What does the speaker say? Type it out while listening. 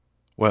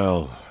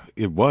Well,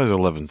 it was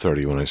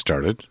 11:30 when I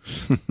started.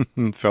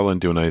 Fell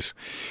into a nice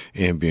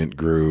ambient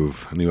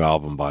groove. A new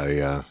album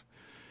by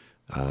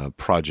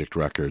Project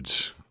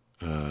Records.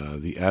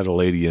 The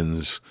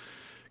Adelaideans,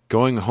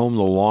 Going Home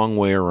the Long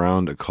Way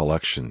Around, a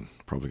collection.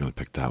 Probably going to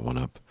pick that one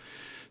up.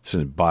 It's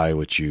a Buy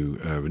What You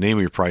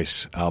Name Your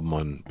Price album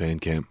on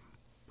Bandcamp.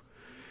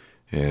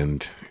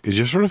 And it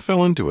just sort of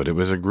fell into it. It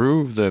was a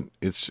groove that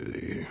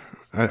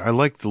I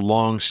like the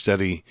long,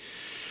 steady,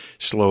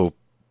 slow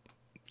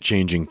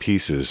changing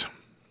pieces.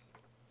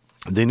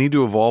 They need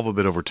to evolve a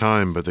bit over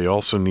time, but they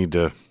also need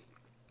to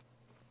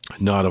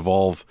not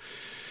evolve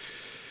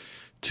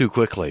too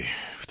quickly,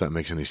 if that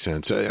makes any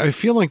sense. I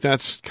feel like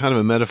that's kind of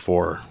a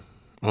metaphor.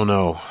 Oh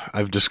no,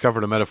 I've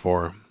discovered a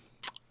metaphor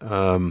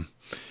for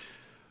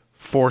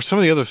some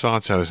of the other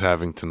thoughts I was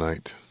having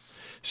tonight.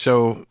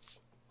 So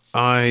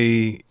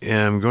I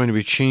am going to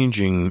be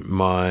changing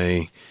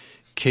my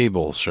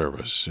cable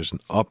service. There's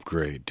an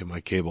upgrade to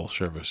my cable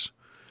service,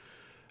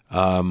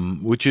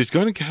 which is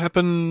going to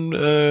happen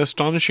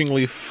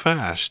astonishingly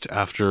fast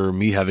after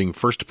me having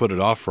first put it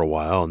off for a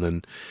while and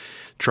then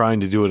trying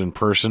to do it in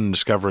person,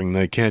 discovering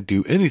that I can't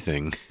do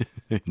anything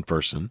in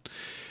person.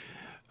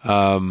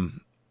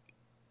 And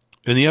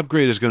the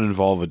upgrade is going to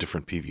involve a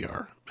different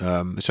PVR.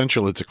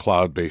 Essentially, it's a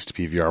cloud-based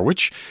PVR,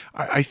 which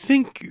I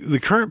think the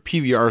current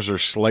PVRs are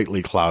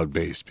slightly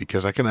cloud-based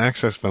because I can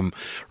access them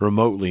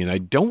remotely, and I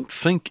don't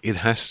think it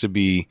has to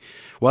be...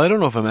 Well, I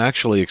don't know if I'm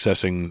actually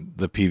accessing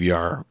the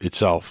PVR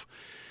itself.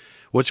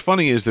 What's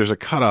funny is there's a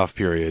cutoff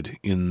period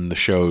in the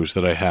shows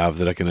that I have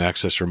that I can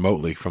access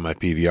remotely from my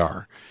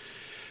PVR.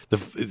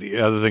 The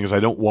other thing is I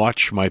don't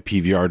watch my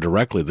PVR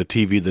directly. The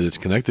TV that it's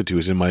connected to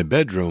is in my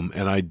bedroom,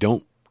 and I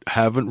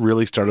haven't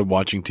really started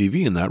watching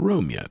TV in that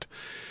room yet.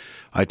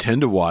 I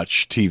tend to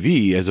watch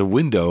TV as a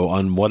window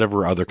on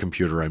whatever other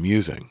computer I'm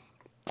using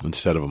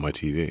instead of on my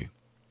TV.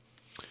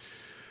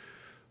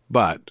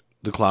 But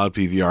the cloud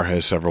PVR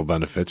has several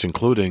benefits,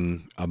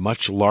 including a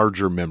much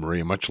larger memory,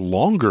 a much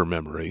longer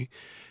memory,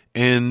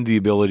 and the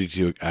ability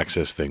to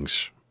access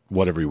things,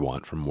 whatever you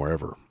want, from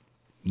wherever.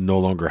 No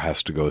longer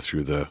has to go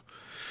through the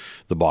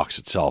box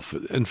itself.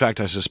 In fact,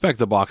 I suspect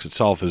the box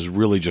itself is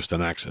really just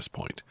an access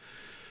point.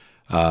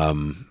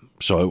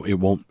 So it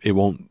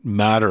won't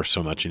matter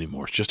so much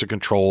anymore. It's just a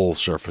control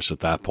surface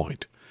at that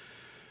point.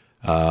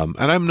 And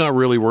I'm not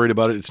really worried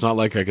about it. It's not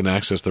like I can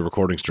access the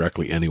recordings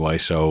directly anyway.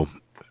 So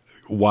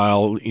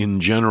while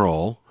in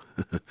general,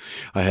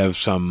 I have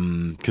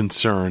some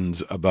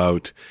concerns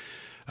about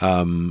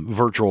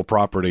virtual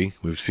property.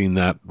 We've seen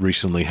that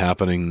recently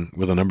happening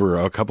with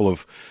a couple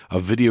of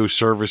video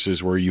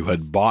services where you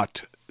had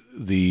bought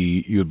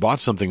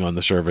something on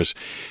the service,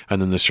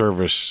 and then the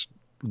service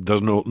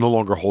no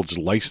longer holds a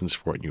license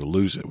for it, and you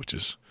lose it, which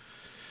is,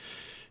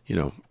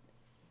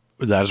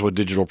 that is what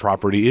digital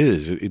property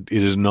is. It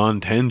is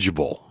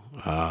non-tangible,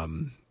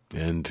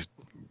 and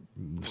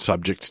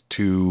subject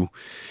to,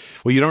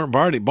 well, you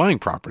aren't buying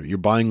property, you're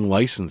buying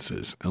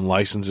licenses, and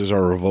licenses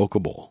are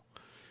revocable.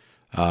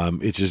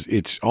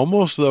 It's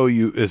almost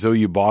as though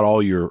you bought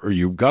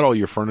you got all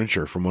your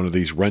furniture from one of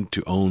these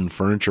rent-to-own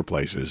furniture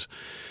places,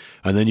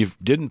 and then you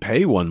didn't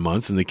pay 1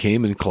 month, and they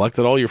came and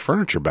collected all your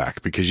furniture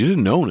back because you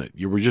didn't own it.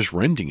 You were just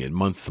renting it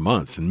month to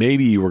month. And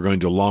maybe you were going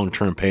to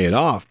long-term pay it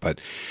off, but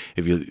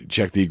if you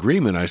check the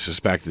agreement, I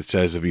suspect it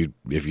says if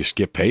you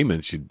skip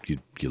payments, you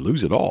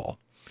lose it all.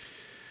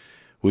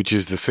 Which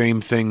is the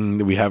same thing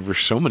that we have for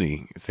so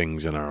many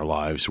things in our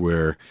lives,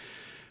 where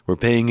we're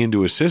paying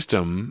into a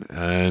system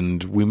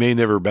and we may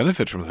never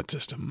benefit from that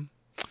system,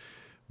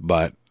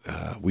 but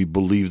we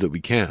believe that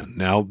we can.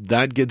 Now,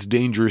 that gets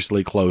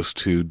dangerously close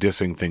to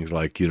dissing things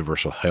like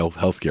universal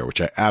healthcare, which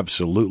I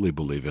absolutely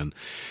believe in,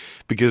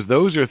 because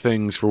those are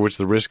things for which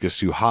the risk is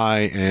too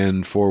high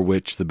and for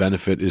which the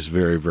benefit is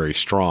very, very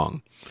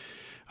strong.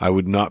 I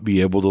would not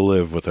be able to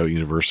live without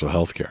universal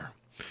healthcare.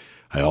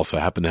 I also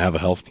happen to have a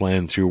health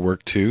plan through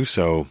work too,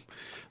 so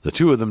the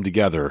two of them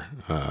together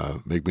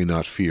make me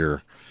not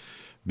fear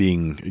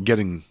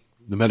getting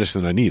the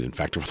medicine I need. In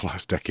fact, over the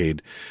last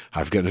decade,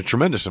 I've gotten a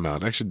tremendous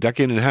amount. Actually,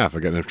 decade and a half,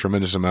 I've gotten a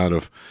tremendous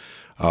amount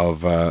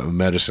of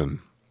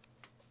medicine.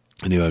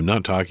 Anyway, I'm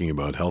not talking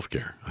about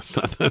healthcare.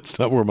 That's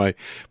not where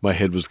my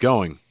head was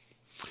going.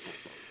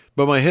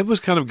 But my head was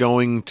kind of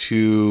going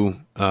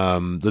to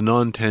the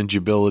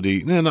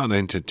non-tangibility. No, not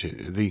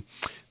non-tangibility.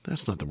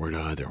 That's not the word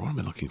either. What am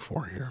I looking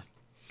for here?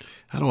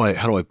 How do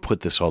I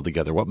put this all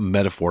together? What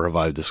metaphor have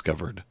I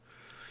discovered?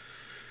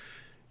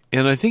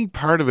 And I think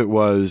part of it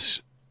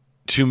was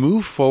to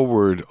move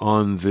forward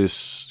on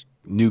this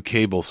new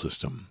cable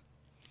system.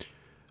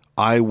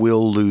 I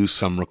will lose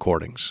some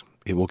recordings.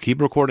 It will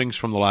keep recordings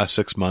from the last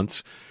 6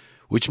 months,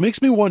 which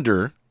makes me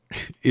wonder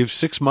if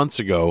 6 months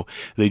ago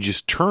they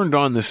just turned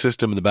on the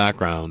system in the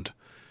background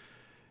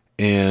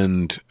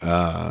and,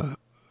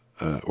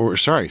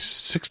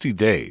 60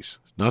 days.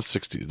 Not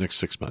 60, next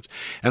 6 months.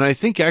 And I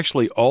think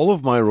actually all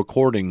of my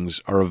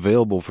recordings are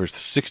available for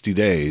 60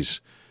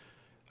 days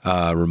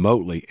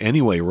remotely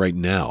anyway right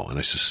now. And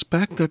I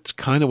suspect that's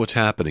kind of what's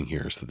happening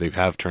here, is that they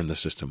have turned the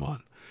system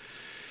on.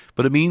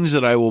 But it means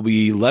that I will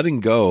be letting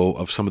go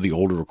of some of the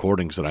older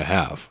recordings that I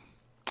have.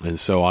 And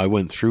so I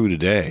went through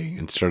today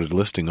and started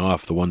listing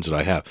off the ones that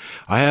I have.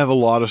 I have a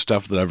lot of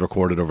stuff that I've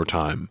recorded over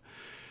time.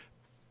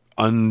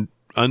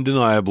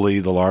 Undeniably,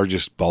 the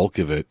largest bulk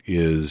of it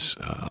is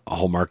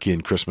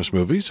Hallmarkian Christmas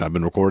movies. I've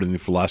been recording them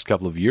for the last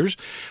couple of years.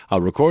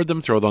 I'll record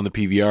them, throw them on the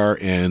PVR,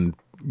 and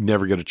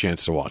never get a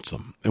chance to watch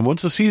them. And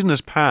once the season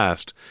has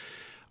passed,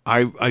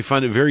 I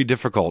find it very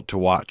difficult to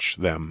watch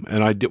them.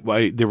 And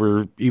there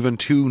were even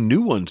 2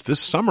 new ones this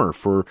summer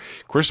for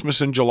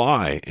Christmas in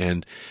July.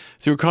 And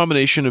through a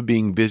combination of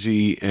being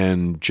busy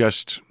and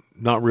just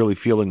not really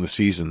feeling the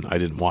season, I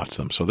didn't watch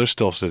them. So they're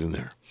still sitting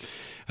there.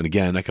 And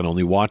again, I can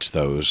only watch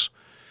those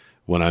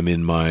when I'm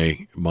in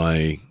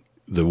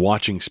the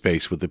watching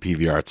space with the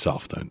PVR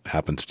itself that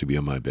happens to be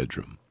in my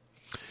bedroom,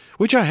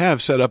 which I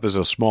have set up as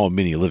a small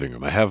mini living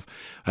room. I have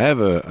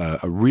a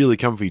really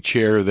comfy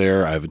chair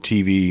there. I have a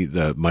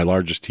TV. My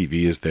largest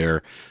TV is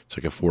there. It's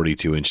like a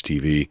 42-inch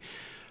TV.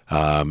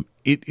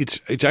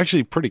 It's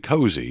actually pretty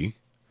cozy.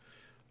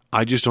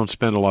 I just don't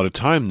spend a lot of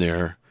time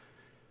there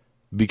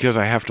because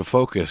I have to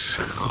focus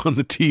on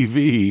the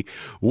TV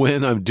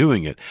when I'm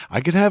doing it.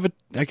 I can have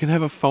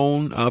a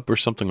phone up or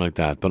something like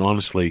that, but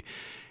honestly,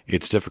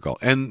 it's difficult.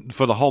 And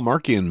for the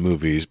Hallmarkian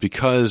movies,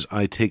 because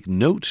I take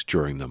notes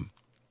during them,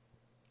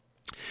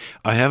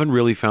 I haven't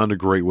really found a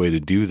great way to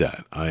do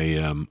that.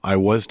 I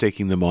was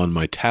taking them on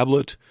my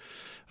tablet,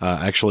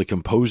 actually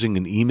composing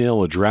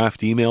a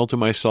draft email to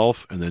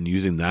myself, and then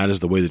using that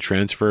as the way to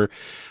transfer.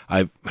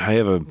 I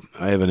have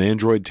an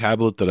Android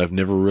tablet that I've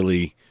never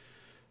really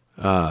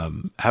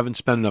haven't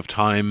spent enough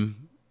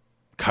time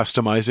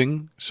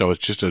customizing, so it's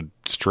just a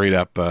straight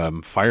up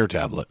Fire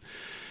tablet.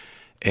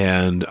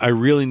 And I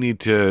really need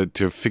to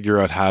figure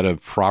out how to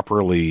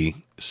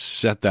properly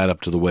set that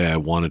up to the way I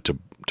want it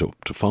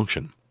to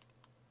function.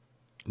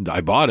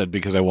 I bought it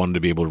because I wanted to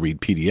be able to read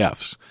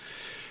PDFs,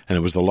 and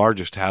it was the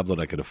largest tablet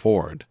I could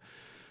afford.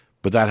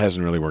 But that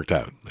hasn't really worked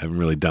out. I haven't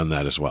really done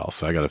that as well,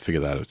 so I got to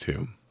figure that out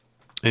too.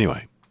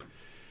 Anyway,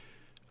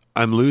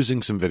 I'm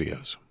losing some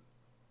videos.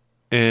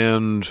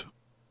 And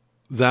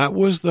that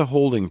was the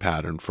holding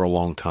pattern for a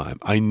long time.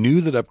 I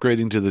knew that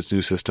upgrading to this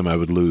new system, I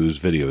would lose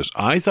videos.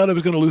 I thought I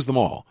was going to lose them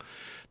all.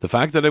 The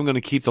fact that I'm going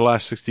to keep the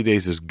last 60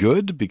 days is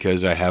good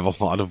because I have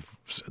a lot of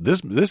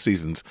this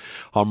season's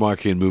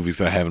Hallmarkian movies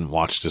that I haven't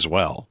watched as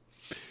well.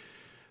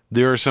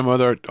 There are some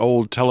other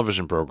old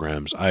television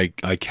programs. I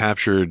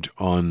captured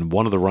on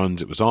one of the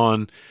runs it was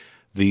on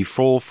the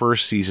full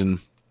first season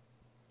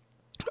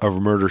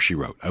of Murder, She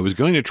Wrote. I was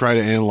going to try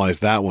to analyze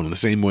that one in the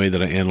same way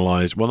that I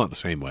analyzed, well, not the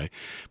same way,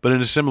 but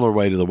in a similar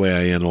way to the way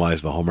I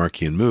analyzed the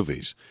Hallmarkian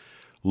movies.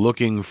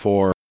 Looking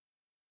for,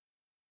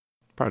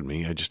 pardon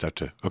me, I just have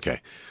to,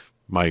 okay.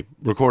 My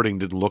recording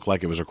didn't look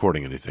like it was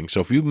recording anything. So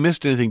if you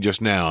missed anything just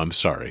now, I'm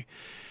sorry.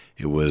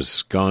 It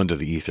was gone to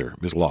the ether.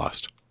 It was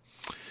lost.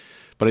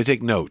 But I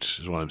take notes,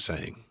 is what I'm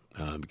saying,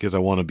 because I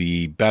want to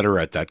be better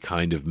at that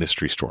kind of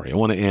mystery story. I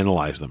want to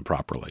analyze them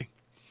properly.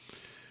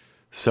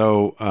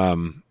 So,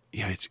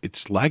 yeah,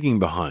 it's lagging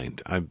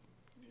behind.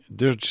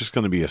 There's just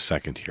going to be a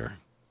second here.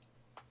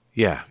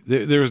 Yeah,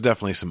 there's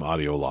definitely some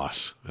audio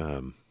loss.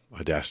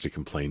 Audacity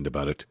complained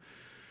about it.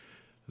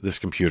 This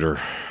computer,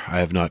 I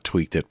have not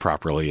tweaked it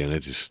properly, and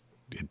it just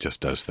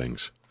does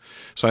things.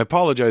 So I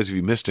apologize if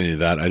you missed any of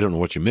that. I don't know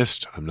what you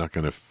missed. I'm not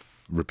going to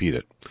repeat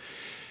it.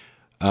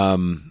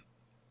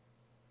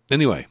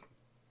 Anyway,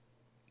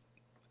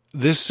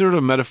 this sort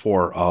of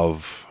metaphor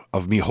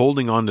of me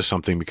holding on to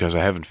something because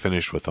I haven't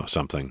finished with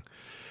something,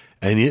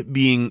 and it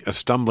being a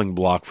stumbling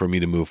block for me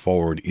to move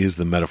forward is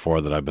the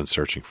metaphor that I've been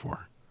searching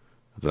for,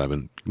 that I've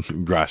been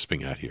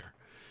grasping at here.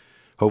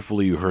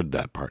 Hopefully you heard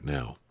that part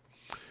now.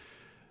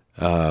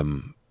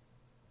 And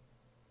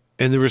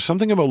there was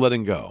something about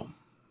letting go,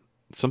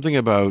 something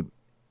about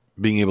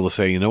being able to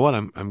say, you know what,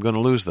 I'm going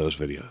to lose those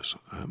videos.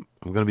 I'm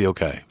going to be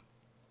okay.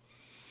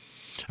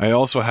 I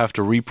also have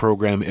to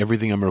reprogram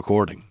everything I'm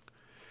recording.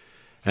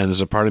 And there's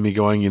a part of me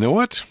going, you know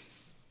what?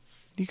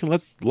 You can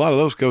let a lot of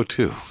those go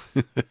too.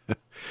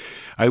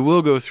 I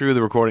will go through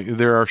the recording.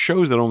 There are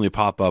shows that only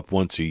pop up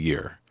once a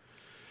year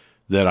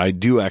that I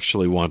do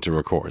actually want to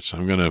record. So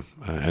I'm going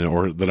to,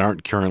 or that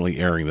aren't currently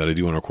airing that I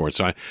do want to record.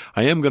 So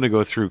I am going to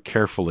go through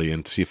carefully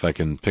and see if I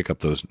can pick up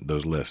those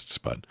lists,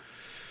 but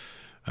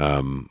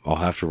I'll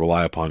have to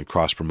rely upon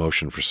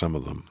cross-promotion for some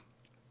of them.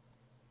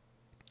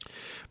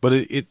 But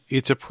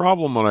it's a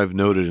problem that I've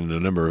noted in a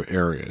number of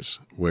areas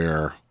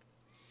where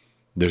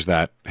there's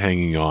that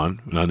hanging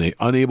on, and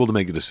unable to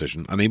make a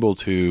decision, unable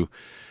to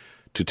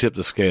tip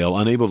the scale,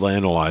 unable to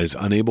analyze,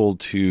 unable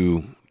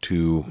to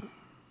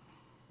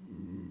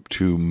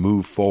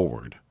move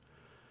forward,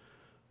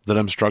 that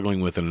I'm struggling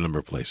with in a number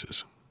of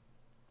places.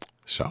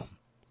 So,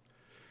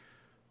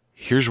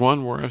 here's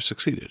one where I've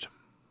succeeded.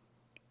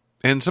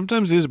 And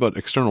sometimes it is about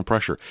external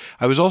pressure.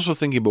 I was also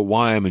thinking about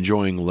why I'm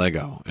enjoying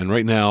Lego. And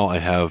right now I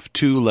have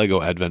 2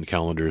 Lego Advent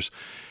calendars,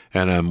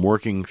 and I'm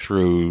working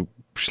through,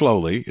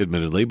 slowly,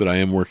 admittedly, but I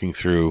am working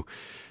through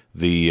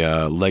the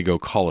Lego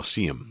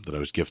Coliseum that I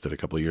was gifted a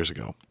couple of years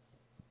ago.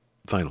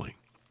 Finally.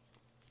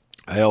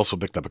 I also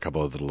picked up a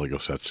couple of the Lego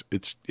sets.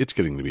 It's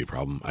getting to be a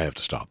problem. I have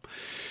to stop.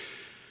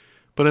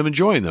 But I'm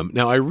enjoying them.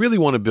 Now, I really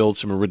want to build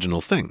some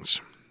original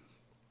things.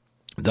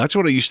 That's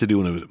what I used to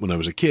do when I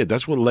was a kid.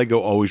 That's what Lego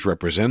always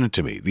represented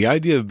to me. The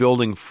idea of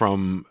building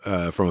from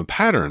a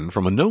pattern,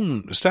 from a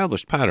known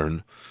established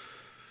pattern,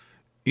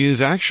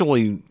 is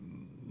actually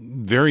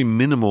very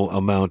minimal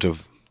amount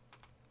of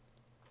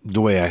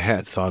the way I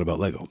had thought about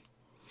Lego.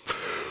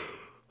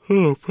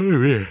 Oh,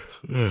 baby.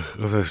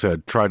 As I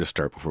said, try to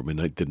start before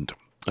midnight, didn't.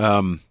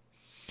 But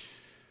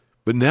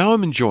now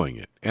I'm enjoying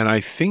it, and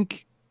I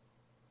think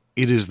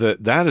it is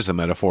that is a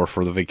metaphor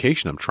for the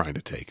vacation I'm trying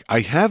to take.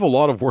 I have a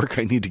lot of work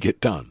I need to get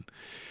done,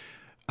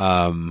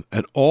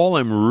 and all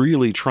I'm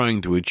really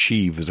trying to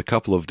achieve is a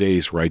couple of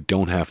days where I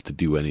don't have to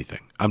do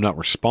anything. I'm not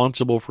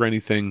responsible for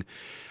anything.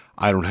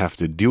 I don't have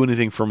to do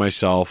anything for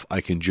myself.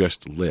 I can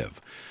just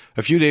live.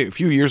 A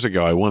few years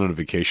ago, I went on a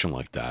vacation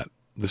like that.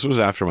 This was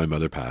after my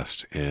mother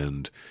passed,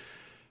 and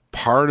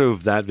part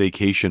of that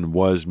vacation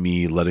was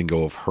me letting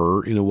go of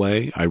her in a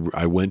way.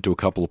 I went to a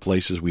couple of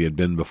places we had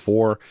been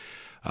before.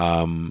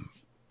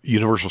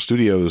 Universal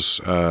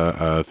Studios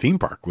theme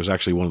park was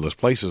actually one of those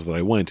places that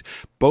I went,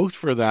 both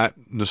for that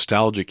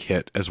nostalgic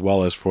hit as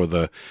well as for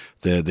the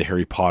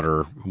Harry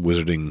Potter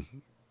wizarding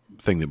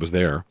thing that was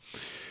there.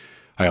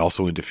 I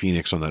also went to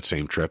Phoenix on that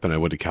same trip, and I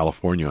went to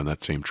California on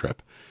that same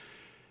trip.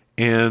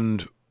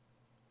 And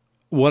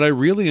what I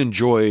really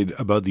enjoyed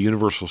about the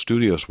Universal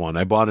Studios one,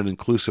 I bought an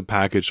inclusive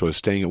package, so I was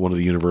staying at one of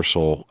the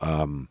Universal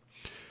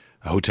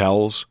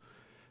hotels,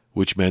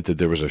 which meant that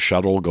there was a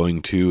shuttle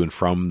going to and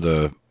from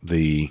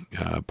the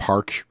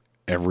park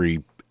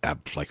every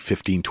like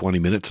 15, 20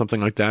 minutes, something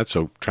like that.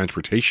 So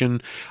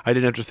transportation, I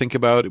didn't have to think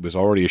about. It was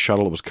already a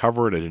shuttle. It was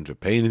covered. I didn't have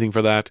to pay anything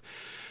for that.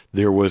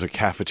 There was a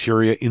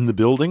cafeteria in the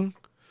building.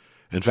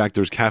 In fact,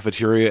 there's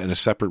cafeteria and a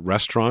separate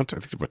restaurant. I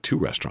think there were 2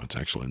 restaurants,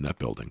 actually, in that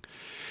building.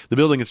 The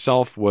building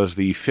itself was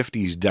the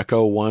 50s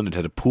deco one. It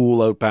had a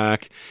pool out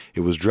back.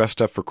 It was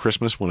dressed up for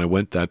Christmas when I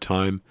went that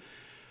time.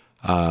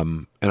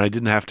 And I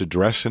didn't have to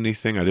dress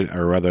anything. I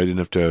didn't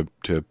have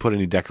to put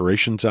any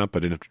decorations up. I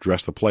didn't have to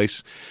dress the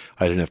place.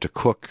 I didn't have to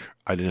cook.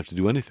 I didn't have to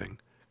do anything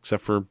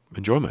except for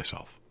enjoy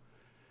myself.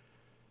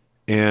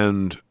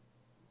 And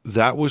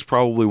that was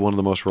probably one of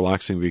the most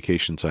relaxing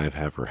vacations I have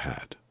ever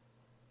had.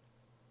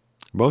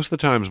 Most of the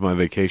times my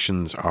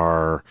vacations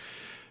are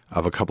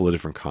of a couple of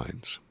different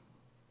kinds.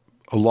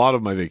 A lot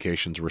of my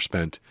vacations were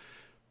spent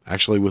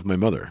actually with my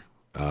mother.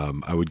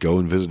 I would go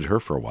and visit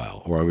her for a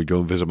while, or I would go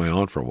and visit my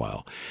aunt for a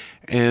while.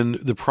 And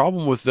the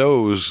problem with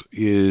those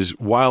is,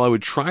 while I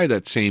would try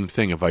that same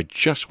thing if I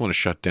just want to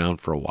shut down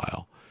for a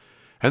while,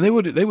 and they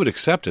would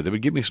accept it, they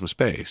would give me some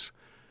space,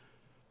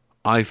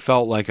 I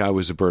felt like I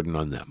was a burden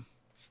on them,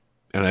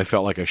 and I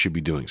felt like I should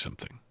be doing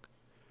something.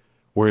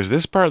 Whereas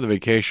this part of the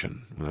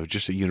vacation, when I was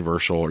just at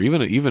Universal, or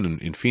even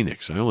in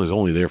Phoenix, I was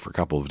only there for a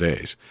couple of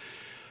days,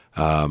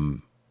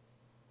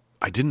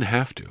 I didn't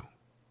have to.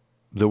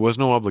 There was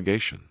no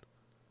obligation.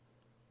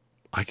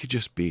 I could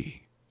just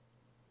be.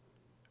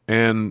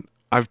 And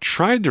I've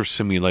tried to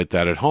simulate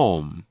that at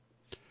home,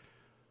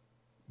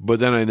 but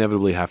then I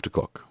inevitably have to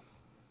cook.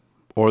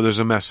 Or there's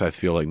a mess I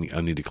feel like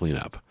I need to clean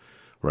up,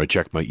 where I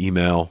check my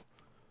email,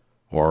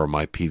 or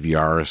my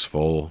PVR is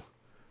full,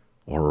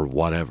 or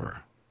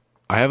whatever.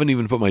 I haven't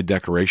even put my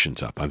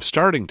decorations up. I'm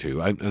starting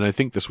to, and I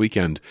think this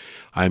weekend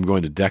I'm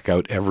going to deck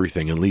out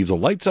everything and leave the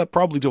lights up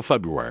probably till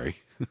February,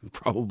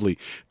 probably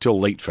till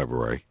late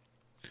February.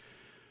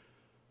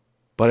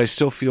 But I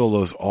still feel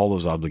all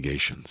those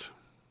obligations.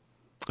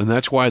 And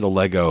that's why the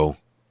Lego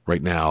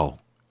right now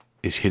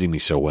is hitting me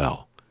so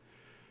well.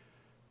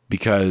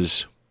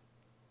 Because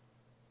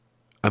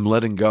I'm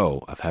letting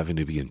go of having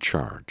to be in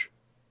charge.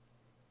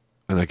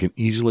 And I can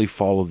easily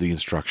follow the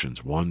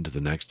instructions, one to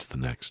the next to the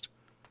next.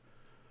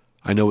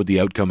 I know what the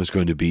outcome is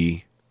going to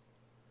be.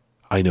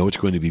 I know it's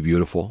going to be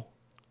beautiful.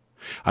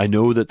 I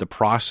know that the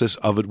process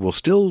of it will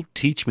still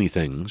teach me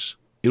things.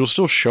 It will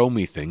still show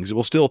me things. It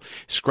will still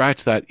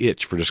scratch that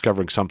itch for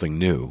discovering something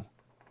new.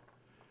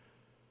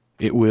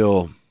 It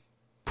will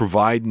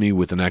provide me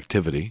with an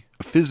activity,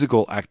 a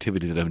physical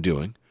activity that I'm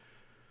doing.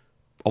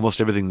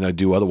 Almost everything that I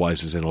do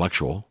otherwise is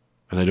intellectual.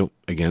 And I don't,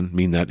 again,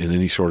 mean that in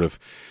any sort of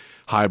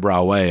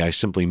highbrow way. I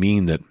simply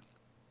mean that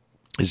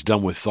it's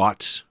done with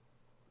thoughts,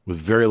 with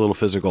very little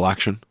physical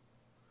action.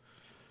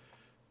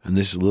 And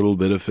this little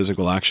bit of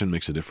physical action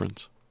makes a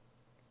difference.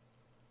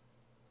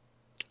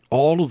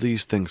 All of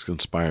these things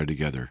conspire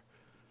together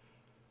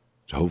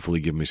to hopefully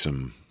give me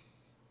some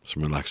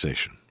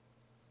relaxation.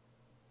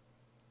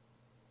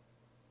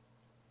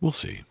 We'll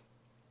see.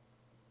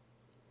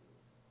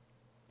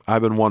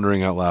 I've been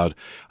wondering out loud.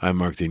 I'm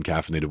Mark the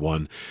Encaffeinated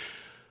One.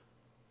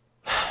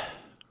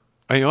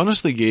 I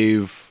honestly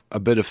gave a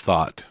bit of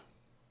thought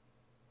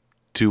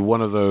to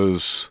one of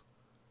those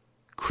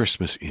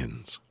Christmas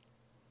inns.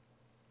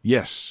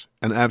 Yes,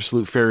 an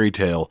absolute fairy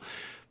tale,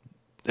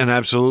 and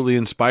absolutely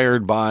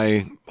inspired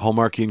by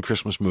Hallmarkian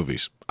Christmas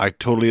movies. I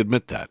totally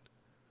admit that.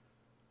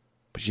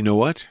 But you know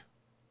what?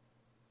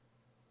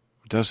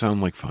 It does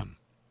sound like fun.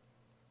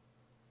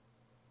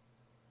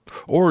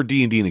 or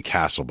D&D in a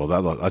castle, but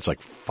that's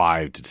like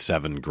 $5 to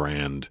 $7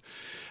 grand.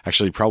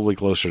 Actually, probably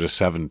closer to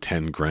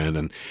 $7-10 grand.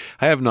 And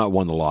I have not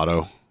won the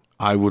lotto.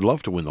 I would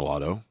love to win the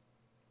lotto.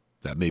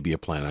 That may be a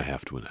plan I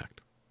have to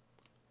enact.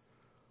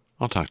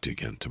 I'll talk to you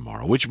again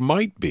tomorrow, which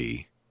might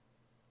be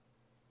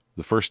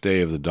the first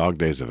day of the dog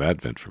days of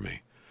Advent for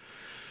me.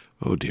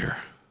 Oh dear.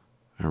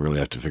 I really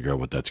have to figure out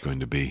what that's going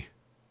to be.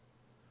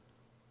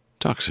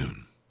 Talk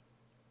soon.